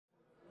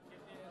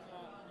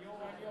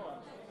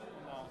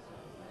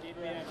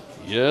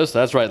Yes,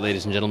 that's right,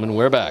 ladies and gentlemen.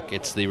 We're back.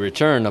 It's the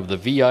return of the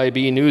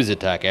VIB news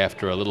attack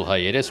after a little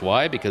hiatus.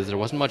 Why? Because there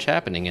wasn't much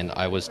happening, and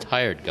I was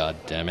tired, God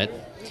damn it.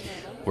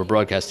 We're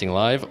broadcasting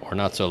live, or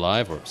not so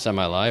live, or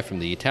semi-live, from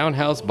the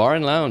Townhouse Bar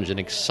and Lounge in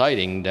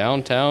exciting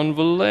downtown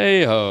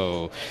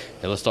Vallejo.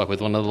 Hey, let's talk with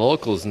one of the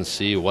locals and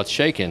see what's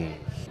shaking.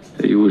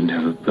 You wouldn't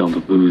have a belt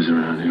of booze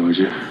around here, would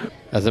you?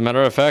 As a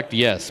matter of fact,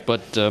 yes,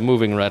 but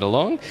moving right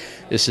along,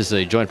 this is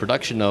a joint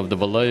production of the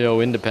Vallejo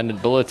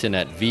Independent Bulletin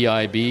at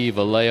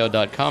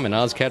VIBVallejo.com and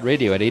OzCat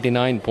Radio at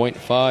 89.5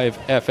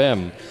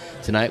 FM.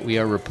 Tonight we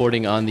are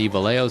reporting on the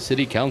Vallejo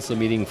City Council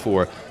meeting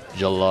for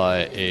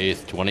July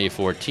 8th,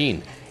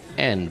 2014.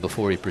 And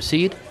before we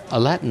proceed, a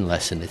Latin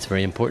lesson. It's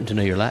very important to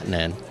know your Latin,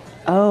 Anne.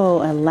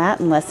 Oh, a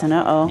Latin lesson,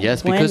 uh-oh.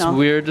 Yes, because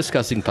we're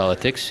discussing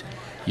politics,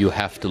 you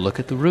have to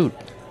look at the root.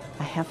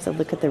 I have to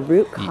look at the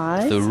root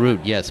cause. The root,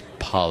 yes.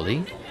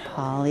 Poly.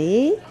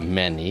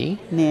 Many.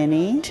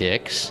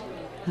 Ticks.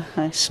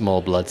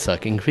 Small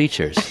blood-sucking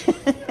creatures.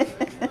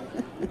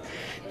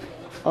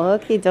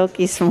 Okie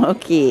dokie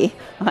smoky.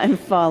 I'm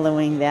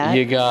following that.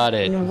 You got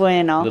it.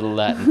 Bueno. Little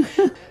Latin.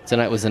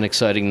 Tonight was an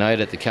exciting night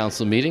at the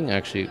council meeting.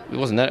 Actually, it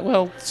wasn't that.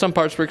 Well, some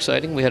parts were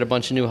exciting. We had a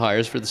bunch of new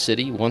hires for the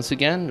city. Once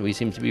again, we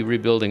seem to be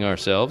rebuilding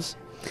ourselves.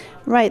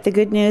 Right. The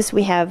good news,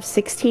 we have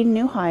 16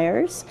 new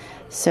hires.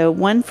 So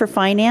 1 for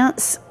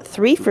finance,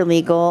 3 for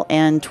legal,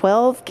 and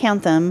 12,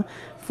 count them,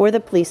 for the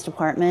police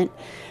department.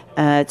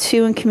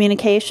 2 in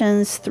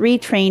communications, 3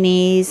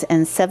 trainees,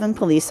 and 7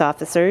 police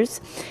officers.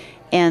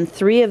 And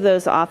 3 of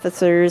those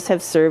officers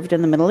have served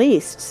in the Middle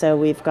East. So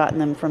we've gotten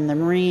them from the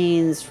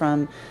Marines,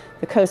 from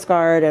the Coast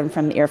Guard, and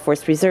from the Air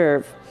Force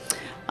Reserve.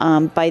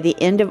 By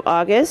the end of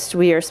August,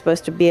 we are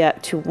supposed to be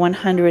up to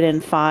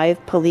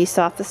 105 police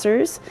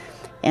officers.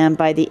 And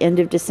by the end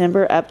of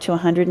December, up to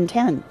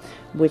 110,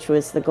 which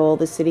was the goal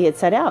the city had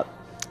set out.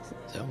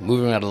 So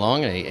moving right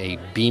along, a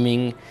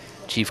beaming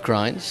Chief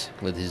Crines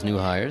with his new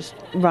hires.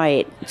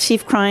 Right.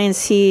 Chief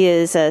Crines, he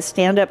is a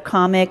stand-up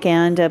comic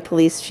and a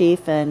police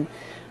chief, and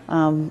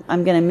I'm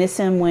going to miss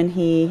him when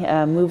he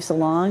moves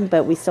along,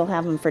 but we still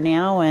have him for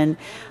now, and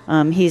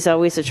he's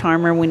always a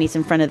charmer when he's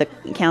in front of the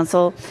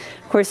council.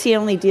 Of course, he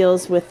only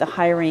deals with the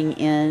hiring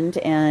end,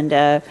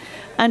 and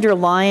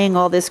underlying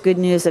all this good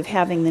news of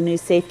having the new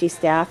safety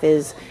staff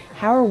is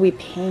how are we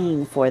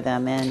paying for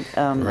them? And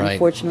right.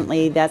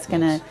 Unfortunately, that's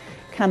going to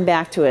come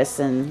back to us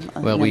in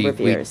a number of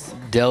years.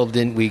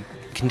 We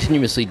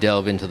continuously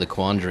delve into the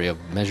quandary of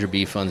Measure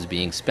B funds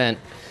being spent,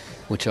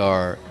 which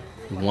are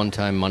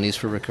one-time monies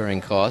for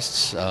recurring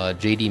costs.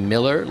 J.D.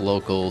 Miller,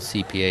 local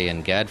CPA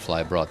and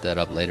Gadfly, brought that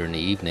up later in the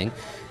evening,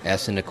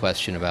 asking a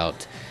question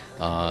about,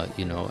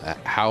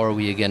 how are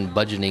we again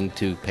budgeting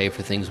to pay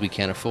for things we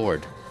can't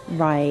afford?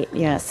 Right,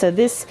 yeah. So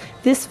this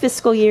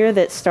fiscal year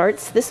that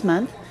starts this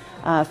month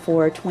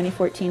for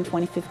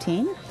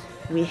 2014-2015,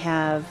 we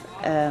have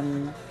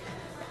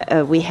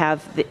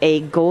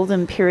a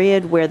golden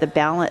period where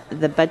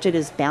the budget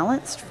is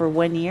balanced for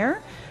 1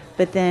 year.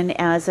 But then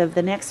as of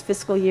the next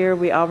fiscal year,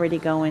 we already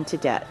go into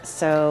debt.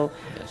 So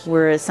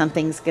yes.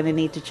 Something's going to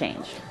need to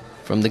change.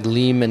 From the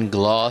gleam and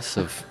gloss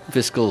of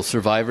fiscal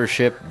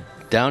survivorship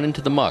down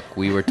into the muck.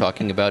 We were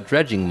talking about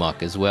dredging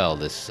muck as well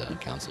this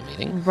council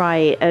meeting.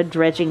 Right. A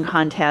dredging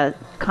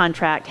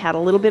contract had a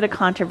little bit of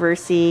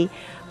controversy.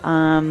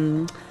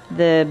 The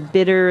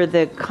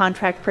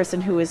contract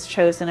person who was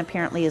chosen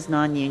apparently is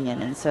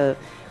non-union. And so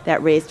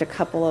that raised a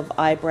couple of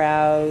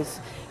eyebrows.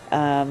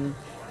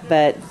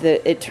 But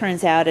it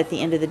turns out at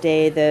the end of the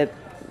day, the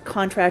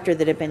contractor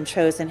that had been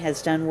chosen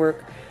has done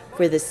work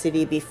for the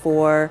city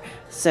before.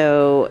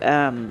 So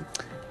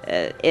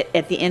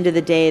at the end of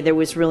the day, there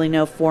was really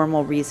no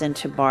formal reason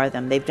to bar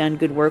them. They've done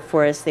good work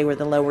for us. They were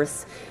the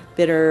lowest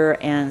bidder,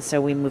 and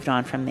so we moved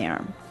on from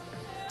there.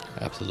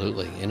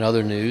 Absolutely. In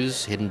other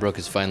news, Hidden Brook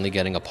is finally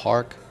getting a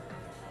park.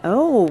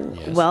 Oh,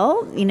 yes.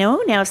 Well,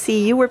 now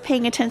see, you were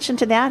paying attention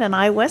to that and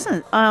I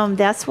wasn't.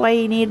 That's why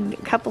you need a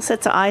couple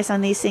sets of eyes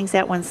on these things.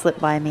 That one slipped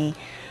by me.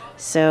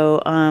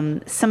 So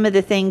some of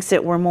the things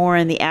that were more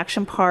in the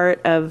action part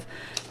of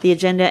the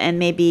agenda and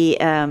maybe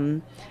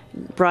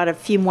brought a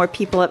few more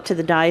people up to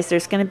the dais.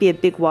 There's going to be a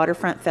big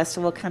waterfront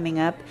festival coming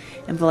up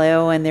in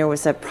Vallejo, and there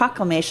was a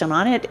proclamation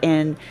on it,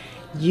 and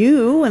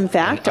you, in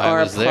fact,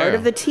 are part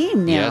of the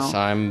team now. Yes,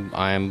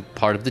 I'm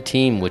part of the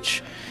team,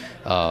 which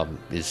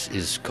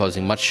is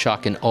causing much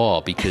shock and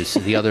awe because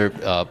the other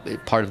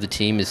part of the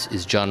team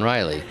is John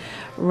Riley.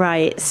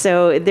 Right.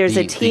 So there's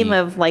a team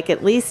of like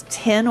at least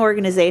 10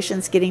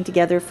 organizations getting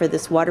together for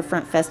this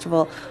Waterfront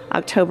Festival,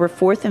 October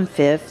 4th and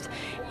 5th,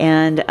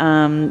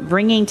 and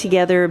bringing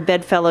together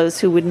bedfellows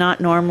who would not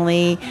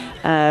normally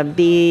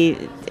be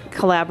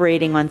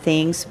collaborating on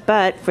things,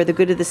 but for the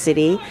good of the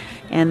city.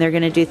 And they're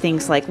going to do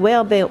things like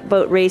whale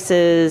boat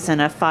races and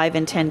a 5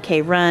 and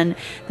 10K run.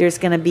 There's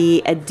going to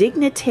be a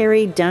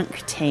dignitary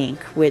dunk tank,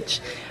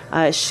 which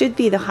should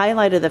be the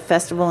highlight of the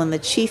festival and the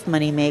chief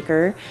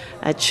moneymaker.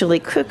 A chili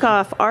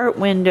cook-off, art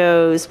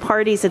windows,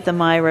 parties at the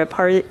Myra,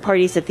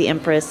 parties at the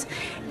Empress.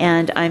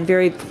 And I'm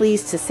very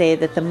pleased to say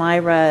that the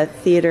Myra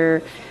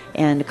Theater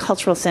and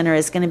Cultural Center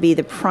is going to be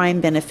the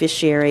prime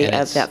beneficiary And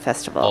of it's that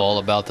festival. all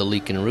about the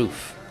leaking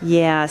roof.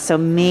 Yeah, so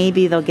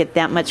maybe they'll get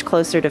that much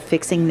closer to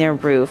fixing their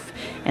roof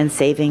and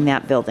saving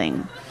that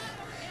building.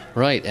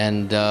 Right,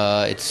 and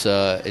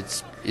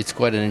it's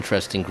quite an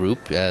interesting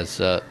group,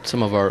 as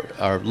some of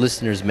our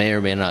listeners may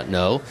or may not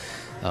know.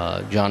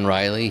 John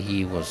Riley,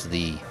 he was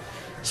the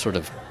sort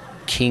of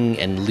king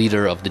and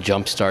leader of the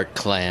Jumpstart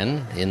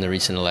clan in the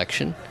recent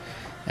election,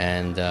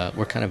 and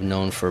we're kind of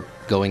known for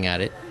going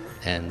at it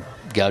and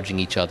gouging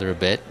each other a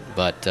bit,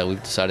 but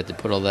we've decided to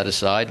put all that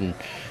aside and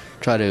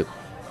try to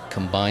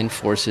combine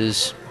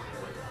forces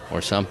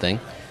or something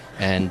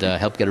and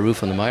help get a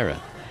roof on the Myra.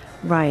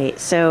 Right.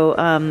 So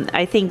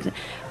I think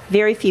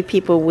very few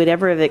people would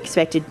ever have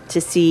expected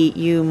to see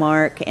you,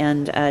 Mark,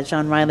 and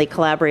John Riley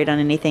collaborate on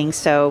anything.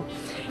 So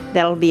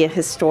that'll be a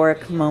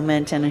historic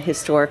moment and a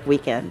historic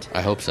weekend.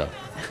 I hope so.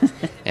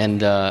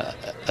 And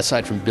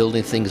aside from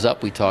building things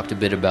up, we talked a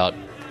bit about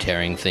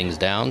tearing things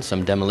down,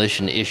 some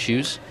demolition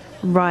issues.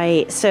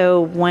 Right. So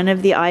one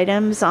of the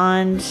items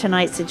on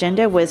tonight's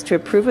agenda was to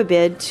approve a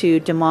bid to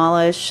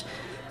demolish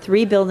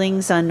 3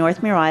 buildings on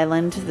North Mare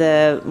Island.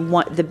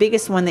 The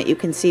biggest one that you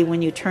can see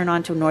when you turn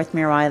onto North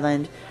Mare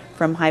Island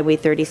from Highway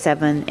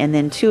 37, and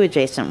then 2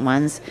 adjacent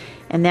ones.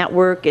 And that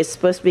work is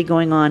supposed to be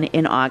going on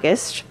in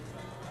August.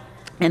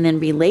 And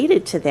then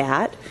related to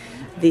that,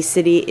 the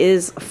city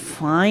is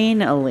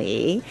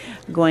finally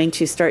going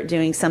to start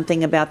doing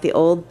something about the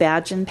old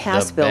Badge and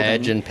Pass building. The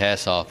Badge and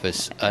Pass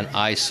office, an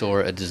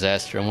eyesore, a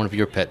disaster, and one of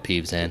your pet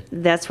peeves, Ann.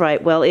 That's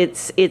right. Well,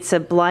 it's a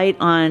blight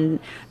on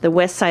the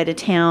west side of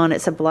town.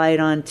 It's a blight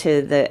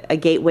onto a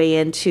gateway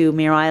into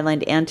Mare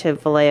Island and to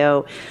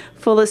Vallejo,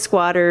 full of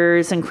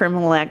squatters and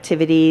criminal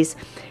activities.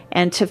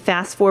 And to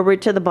fast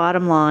forward to the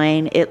bottom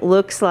line, it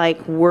looks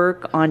like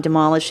work on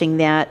demolishing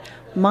that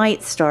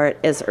might start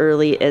as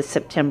early as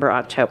September,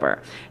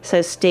 October.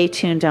 So stay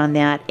tuned on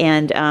that.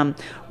 And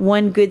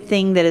one good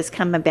thing that has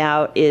come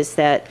about is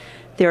that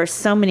there are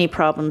so many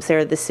problems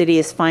there. The city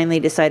has finally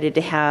decided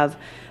to have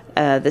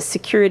the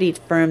security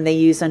firm they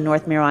use on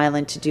North Mare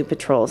Island to do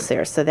patrols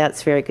there. So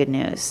that's very good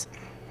news.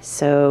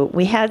 So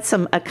we had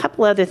a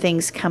couple other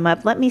things come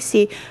up. Let me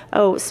see.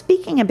 Oh,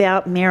 speaking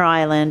about Mare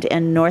Island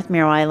and North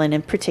Mare Island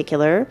in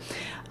particular,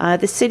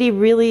 the city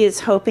really is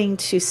hoping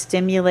to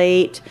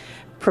stimulate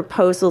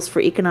proposals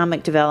for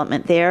economic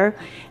development there.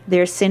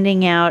 They're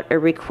sending out a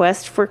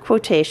request for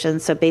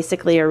quotations, so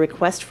basically a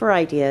request for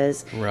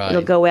ideas. Right.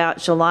 It'll go out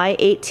July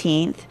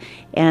 18th,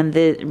 and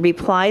the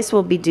replies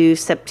will be due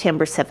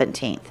September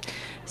 17th.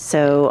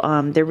 So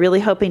they're really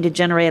hoping to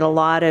generate a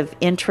lot of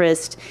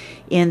interest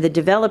in the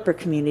developer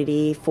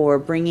community for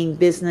bringing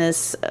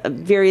business,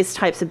 various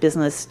types of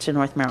business to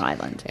North Mare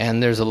Island.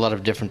 And there's a lot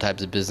of different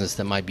types of business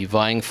that might be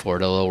vying for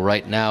it, although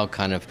right now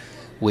kind of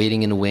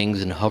waiting in the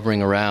wings and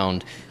hovering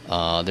around.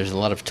 There's a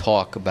lot of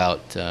talk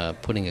about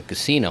putting a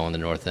casino on the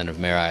north end of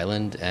Mare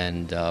Island,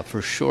 and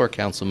for sure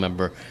Council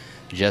Member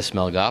Jess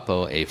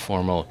Melgapo, a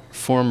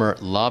former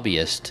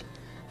lobbyist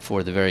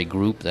for the very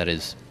group that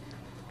is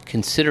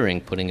considering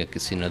putting a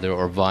casino there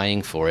or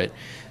vying for it,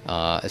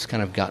 has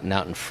kind of gotten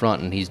out in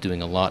front, and he's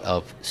doing a lot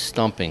of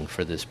stumping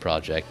for this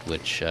project,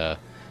 which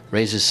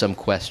raises some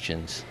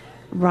questions.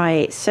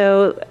 Right.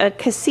 So a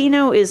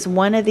casino is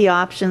one of the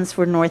options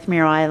for North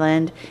Mare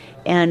Island.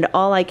 And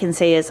all I can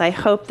say is I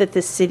hope that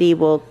the city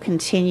will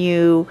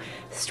continue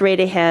straight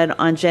ahead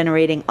on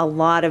generating a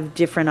lot of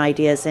different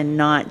ideas and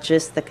not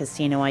just the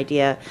casino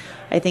idea.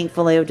 I think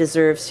Vallejo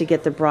deserves to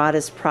get the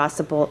broadest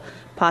possible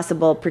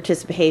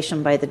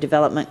participation by the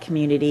development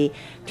community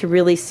to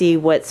really see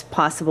what's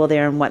possible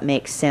there and what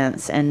makes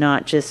sense, and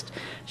not just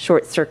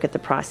short-circuit the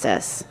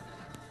process.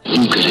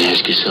 You gotta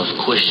ask yourself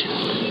a question.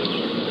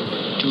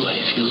 Do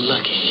I feel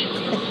lucky?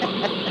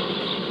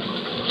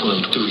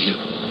 Well, do you,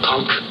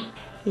 punk?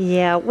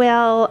 Yeah,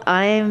 well,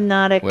 I'm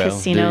not a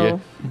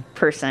casino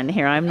person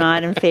here. I'm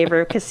not in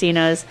favor of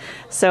casinos,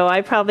 so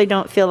I probably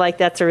don't feel like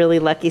that's a really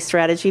lucky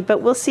strategy,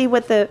 but we'll see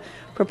what the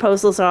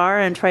proposals are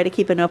and try to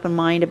keep an open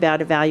mind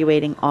about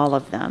evaluating all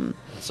of them.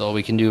 That's all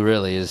we can do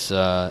really is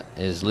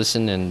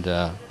listen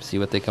and see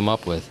what they come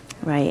up with.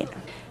 Right.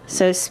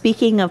 So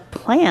speaking of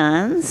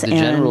plans, the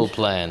general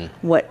plan,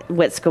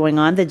 what's going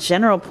on, the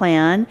general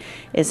plan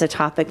is a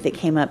topic that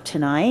came up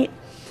tonight.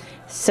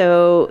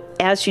 So,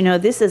 as you know,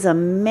 this is a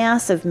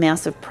massive,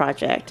 massive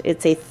project.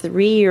 It's a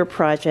 3-year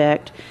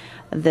project.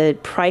 The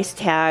price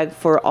tag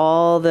for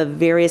all the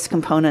various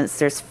components,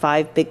 there's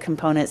 5 big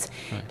components,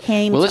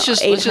 came well, let's to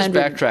just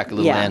backtrack a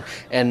little, yeah.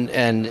 Ann,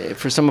 and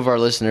for some of our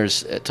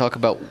listeners, talk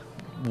about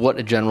what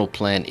a general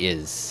plan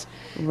is.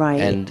 Right.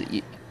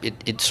 And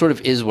it sort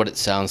of is what it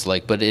sounds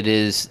like, but it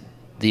is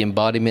the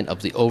embodiment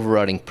of the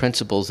overriding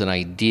principles and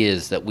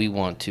ideas that we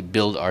want to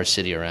build our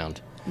city around.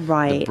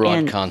 Right. The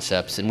broad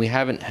concepts. And we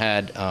haven't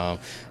had a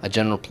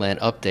general plan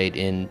update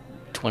in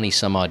 20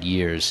 some odd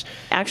years.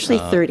 Actually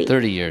 30.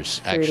 30 years,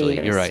 30 actually.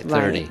 years, You're right,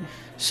 30. right.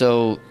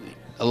 So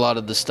a lot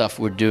of the stuff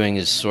we're doing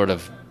is sort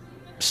of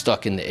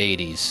stuck in the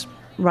 80s.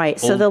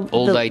 Right.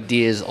 Old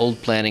ideas,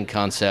 old planning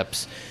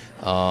concepts.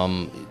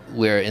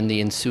 where in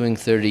the ensuing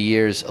 30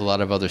 years, a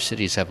lot of other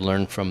cities have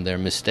learned from their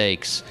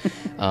mistakes.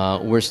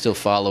 We're still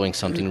following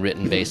something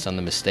written based on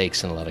the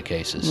mistakes in a lot of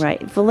cases.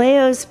 Right.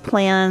 Vallejo's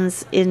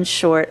plans, in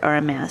short, are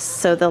a mess.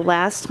 So the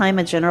last time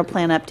a general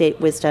plan update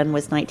was done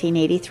was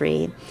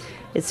 1983.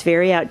 It's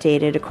very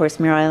outdated. Of course,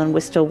 Mare Island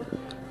was still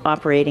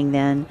operating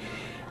then.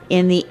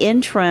 In the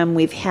interim,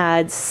 we've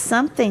had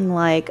something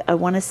like, I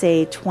want to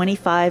say,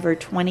 25 or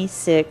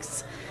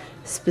 26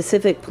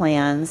 specific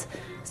plans,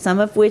 some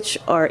of which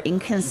are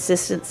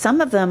inconsistent, some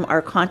of them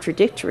are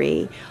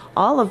contradictory,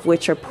 all of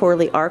which are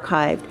poorly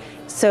archived.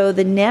 So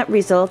the net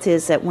result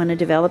is that when a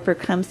developer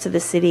comes to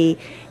the city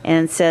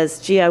and says,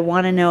 gee, I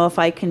want to know if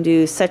I can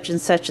do such and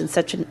such and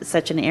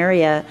such an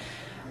area,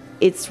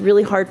 it's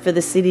really hard for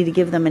the city to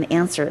give them an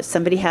answer.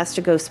 Somebody has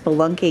to go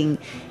spelunking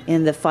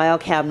in the file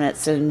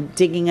cabinets and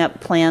digging up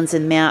plans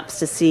and maps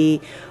to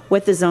see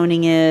what the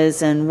zoning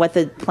is and what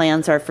the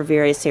plans are for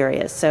various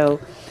areas. So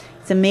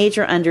it's a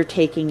major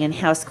undertaking in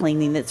house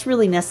cleaning that's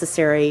really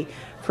necessary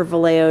for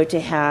Vallejo to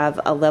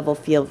have a level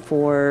field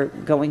for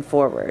going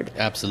forward.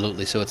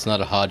 Absolutely. So it's not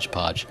a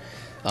hodgepodge.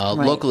 Right.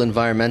 Local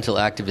environmental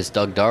activist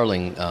Doug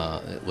Darling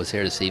was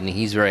here this evening.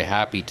 He's very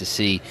happy to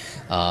see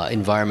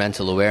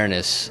environmental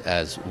awareness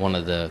as one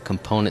of the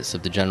components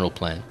of the general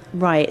plan.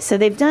 Right. So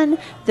they've done,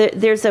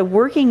 there's a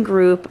working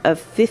group of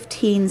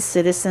 15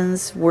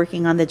 citizens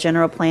working on the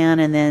general plan,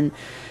 and then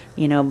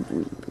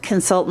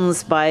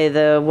consultants by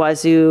the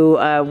wazoo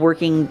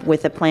working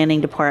with the planning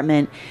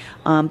department.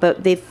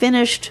 But they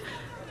finished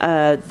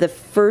the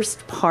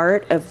first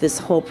part of this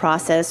whole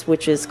process,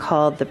 which is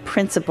called the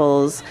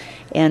principles.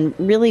 And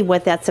really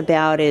what that's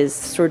about is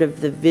sort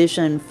of the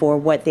vision for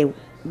what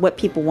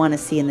people want to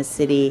see in the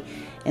city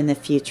in the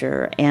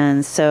future.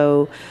 And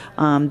so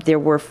there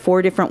were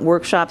 4 different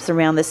workshops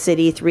around the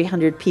city.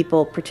 300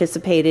 people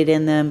participated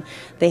in them.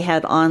 They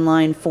had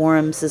online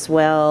forums as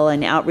well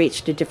and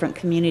outreach to different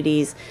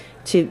communities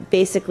to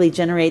basically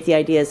generate the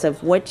ideas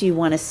of what do you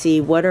want to see,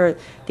 what are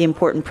the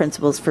important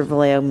principles for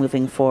Vallejo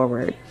moving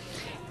forward.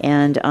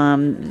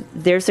 And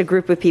there's a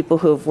group of people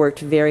who have worked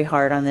very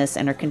hard on this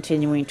and are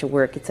continuing to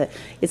work.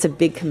 It's a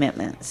big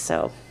commitment.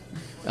 So.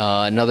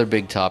 Another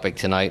big topic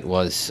tonight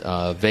was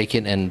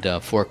vacant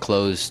and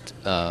foreclosed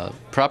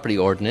property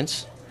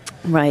ordinance.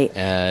 Right.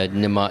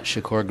 Nimat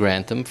Shakur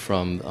Grantham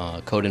from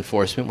Code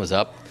Enforcement was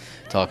up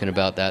talking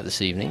about that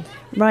this evening.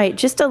 Right.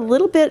 Just a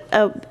little bit,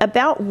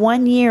 about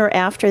 1 year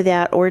after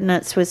that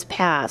ordinance was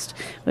passed.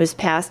 It was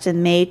passed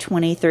in May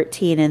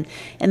 2013.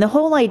 And the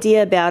whole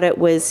idea about it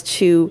was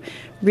to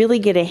really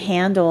get a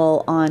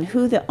handle on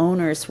who the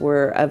owners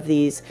were of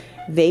these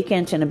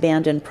vacant and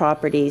abandoned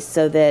properties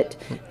so that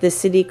the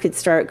city could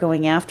start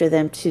going after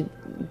them to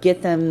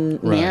get them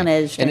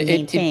managed and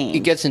maintained.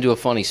 It gets into a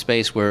funny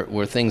space where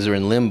things are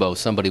in limbo.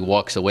 Somebody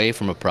walks away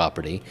from a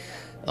property.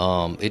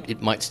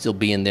 It might still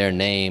be in their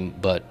name,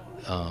 but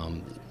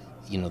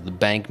the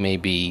bank may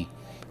be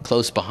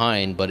close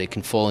behind, but it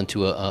can fall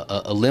into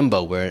a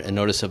limbo where a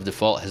notice of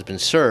default has been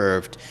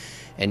served,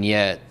 and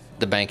yet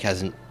the bank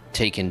hasn't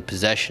taken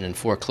possession and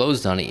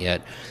foreclosed on it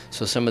yet.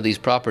 So some of these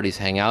properties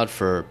hang out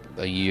for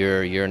a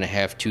year and a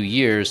half, 2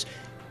 years.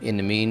 In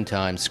the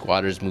meantime,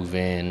 squatters move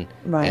in,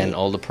 and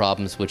all the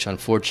problems which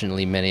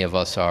unfortunately many of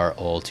us are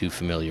all too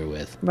familiar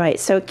with. Right.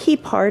 So a key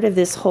part of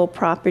this whole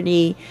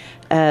property,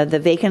 the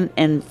vacant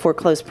and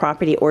foreclosed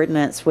property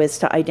ordinance, was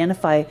to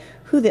identify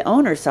who the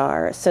owners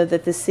are so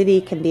that the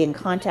city can be in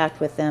contact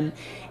with them.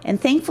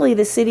 And thankfully,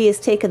 the city has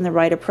taken the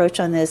right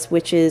approach on this,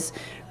 which is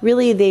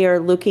really they are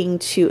looking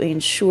to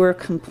ensure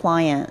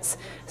compliance.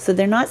 So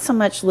they're not so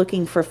much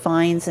looking for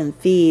fines and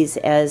fees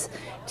as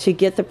to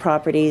get the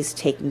properties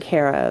taken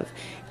care of.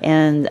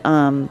 And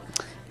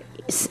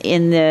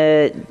in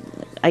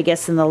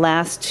the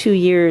last 2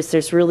 years,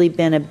 there's really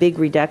been a big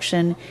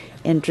reduction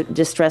in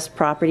distressed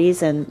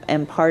properties,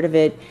 and part of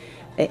it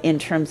in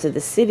terms of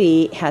the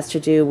city has to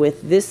do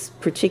with this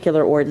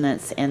particular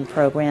ordinance and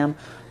program,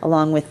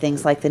 along with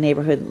things like the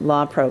neighborhood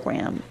law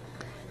program.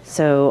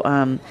 So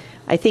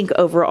I think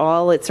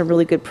overall it's a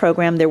really good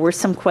program. There were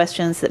some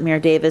questions that Mayor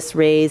Davis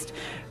raised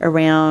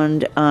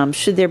around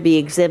should there be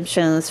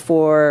exemptions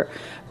for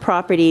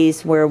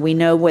properties where we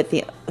know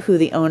who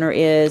the owner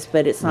is,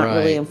 but it's not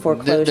really in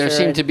foreclosure. There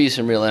seemed to be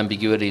some real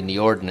ambiguity in the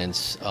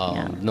ordinance.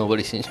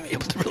 Nobody seems to be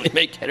able to really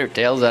make head or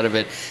tails out of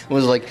it. It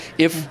was like,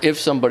 if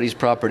somebody's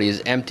property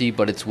is empty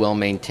but it's well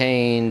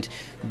maintained,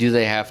 do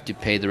they have to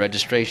pay the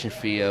registration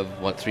fee of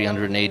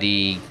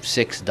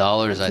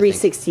 $386? I think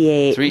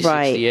 $368.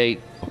 $368.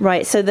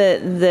 Right. So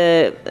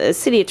the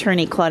city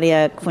attorney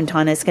Claudia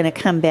Quintana is going to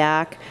come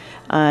back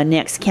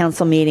next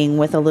council meeting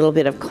with a little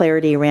bit of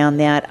clarity around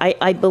that.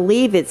 I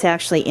believe it's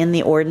actually in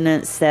the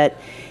ordinance that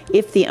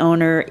if the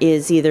owner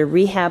is either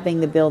rehabbing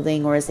the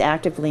building or is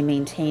actively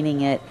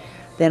maintaining it,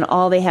 then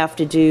all they have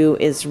to do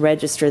is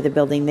register the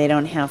building.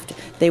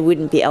 They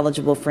wouldn't be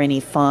eligible for any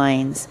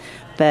fines.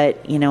 But,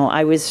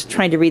 I was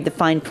trying to read the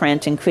fine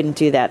print and couldn't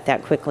do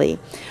that quickly.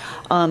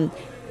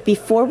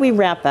 Before we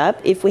wrap up,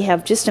 if we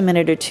have just a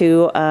minute or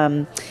two,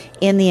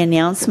 in the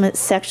announcement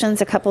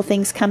sections, a couple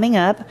things coming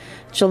up.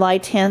 July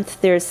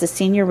 10th, there's the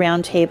Senior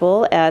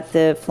Roundtable at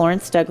the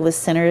Florence Douglass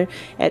Center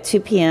at 2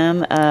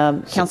 p.m.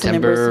 Council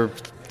members.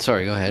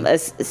 Sorry, go ahead.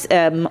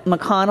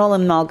 McConnell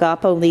and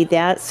Malgapo lead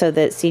that so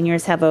that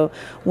seniors have a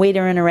way to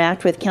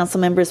interact with council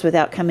members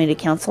without coming to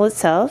council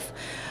itself.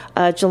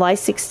 July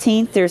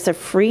 16th, there's a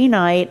free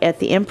night at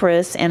the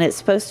Empress, and it's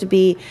supposed to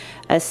be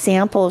a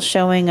sample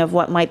showing of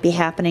what might be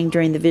happening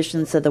during the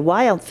Visions of the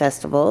Wild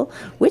Festival,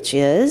 which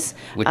is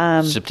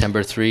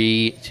September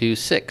 3 to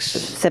 6.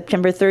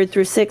 September 3rd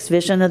through 6th,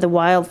 Vision of the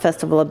Wild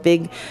Festival, a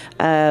big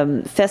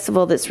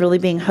festival that's really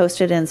being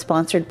hosted and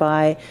sponsored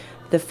by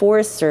the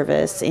Forest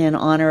Service in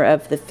honor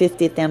of the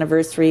 50th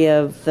anniversary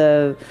of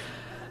the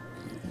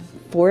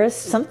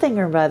Forest something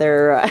or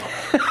other.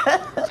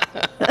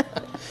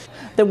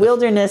 The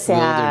Wilderness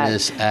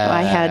Act.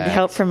 I had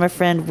help from a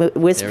friend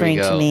whispering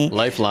to me.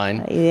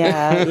 Lifeline.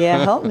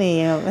 Yeah, help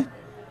me. Ooh.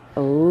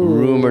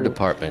 Rumor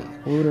department.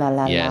 Ooh la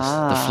la yes,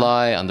 la. the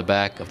fly on the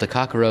back of the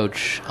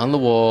cockroach on the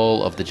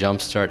wall of the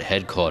Jumpstart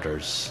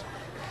headquarters.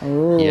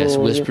 Ooh, yes,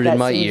 whispered in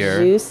my some ear.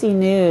 Juicy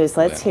news.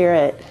 Let's hear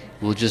it.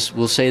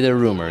 We'll say they're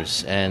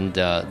rumors, and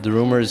the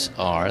rumors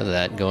are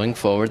that going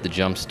forward, the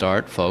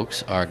Jumpstart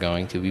folks are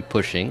going to be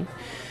pushing.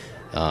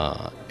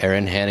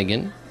 Erin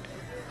Hannigan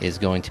is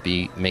going to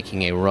be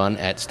making a run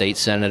at state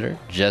senator.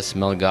 Jess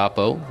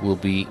Melgapo will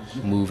be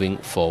moving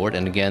forward.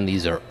 And again,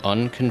 these are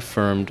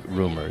unconfirmed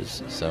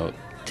rumors, so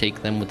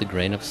take them with a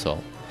grain of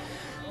salt.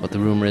 But the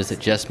rumor is that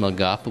Jess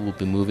Melgapo will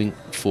be moving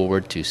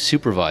forward to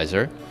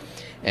supervisor.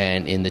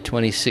 And in the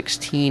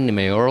 2016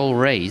 mayoral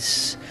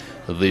race,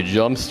 the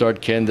Jumpstart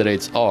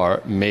candidates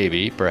are,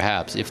 maybe,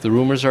 perhaps, if the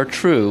rumors are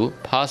true,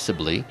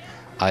 possibly,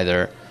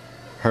 either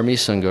Hermie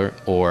Sunger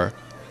or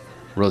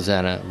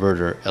Rosanna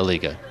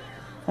Verder-Eliga.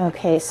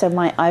 Okay, so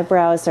my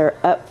eyebrows are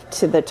up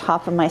to the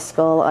top of my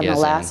skull on the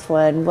last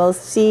one. We'll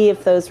see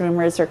if those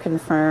rumors are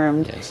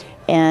confirmed. Yes.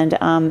 And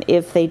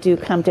if they do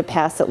come to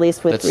pass, at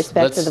least with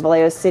respect to the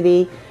Vallejo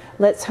City,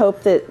 let's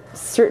hope that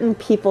certain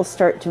people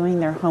start doing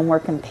their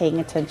homework and paying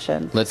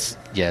attention. Let's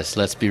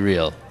be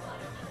real.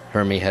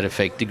 Hermie had a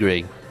fake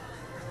degree,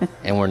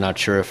 and we're not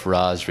sure if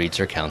Roz reads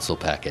her council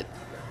packet.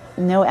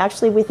 No,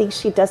 actually, we think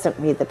she doesn't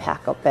read the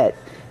packet, but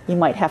you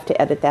might have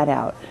to edit that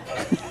out.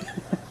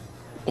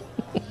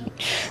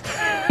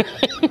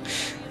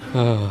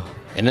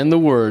 And in the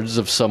words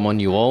of someone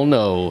you all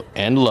know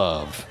and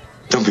love,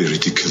 don't be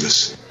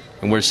ridiculous.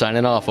 And we're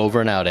signing off. Over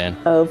and out, Ann.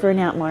 Over and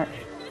out, Mark.